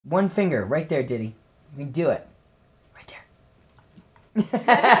One finger, right there, Diddy. You can do it. Right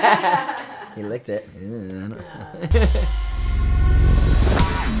there. He licked it.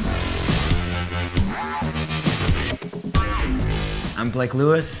 I'm Blake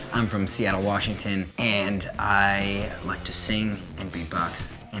Lewis. I'm from Seattle, Washington, and I like to sing and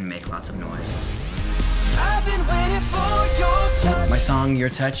beatbox and make lots of noise. I've been waiting for your touch. My song, Your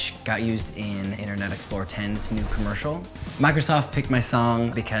Touch, got used in Internet Explorer 10's new commercial. Microsoft picked my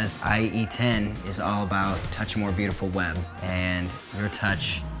song because IE 10 is all about touch a more beautiful web, and Your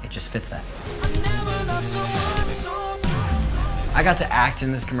Touch, it just fits that. I got to act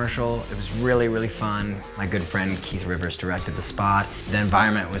in this commercial. It was really, really fun. My good friend Keith Rivers directed the spot. The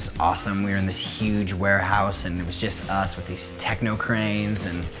environment was awesome. We were in this huge warehouse and it was just us with these techno cranes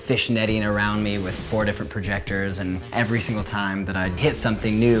and fish netting around me with 4 different projectors, and every single time that I'd hit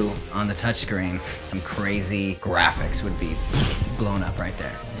something new on the touchscreen, some crazy graphics would be blown up right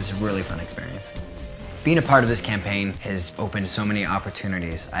there. It was a really fun experience. Being a part of this campaign has opened so many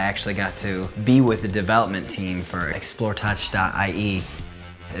opportunities. I actually got to be with the development team for ExploreTouch.ie.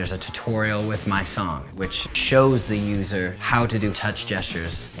 There's a tutorial with my song, which shows the user how to do touch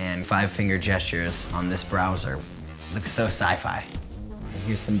gestures and 5-finger gestures on this browser. Looks so sci-fi.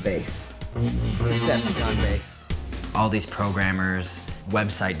 Here's some bass. Decepticon bass. All these programmers,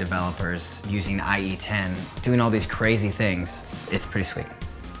 website developers using IE 10, doing all these crazy things. It's pretty sweet.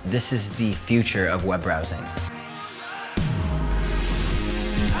 This is the future of web browsing.